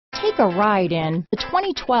Take a ride in the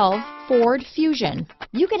 2012 Ford Fusion.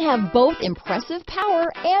 You can have both impressive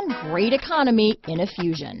power and great economy in a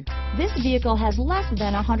Fusion. This vehicle has less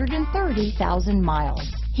than 130,000 miles.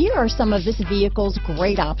 Here are some of this vehicle's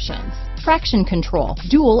great options: traction control,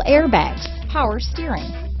 dual airbags, power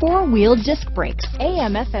steering, four-wheel disc brakes,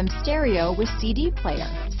 AM/FM stereo with CD player,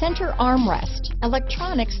 center armrest,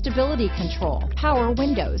 electronic stability control, power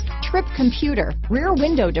windows, trip computer, rear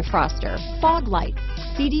window defroster, fog lights,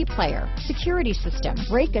 CD player, security system,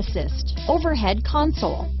 brake assist, overhead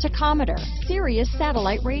console, tachometer, SIRIUS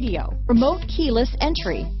Satellite Radio, remote keyless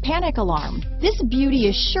entry, panic alarm. This beauty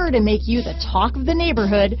is sure to make you the talk of the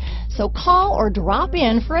neighborhood, so call or drop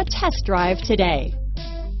in for a test drive today.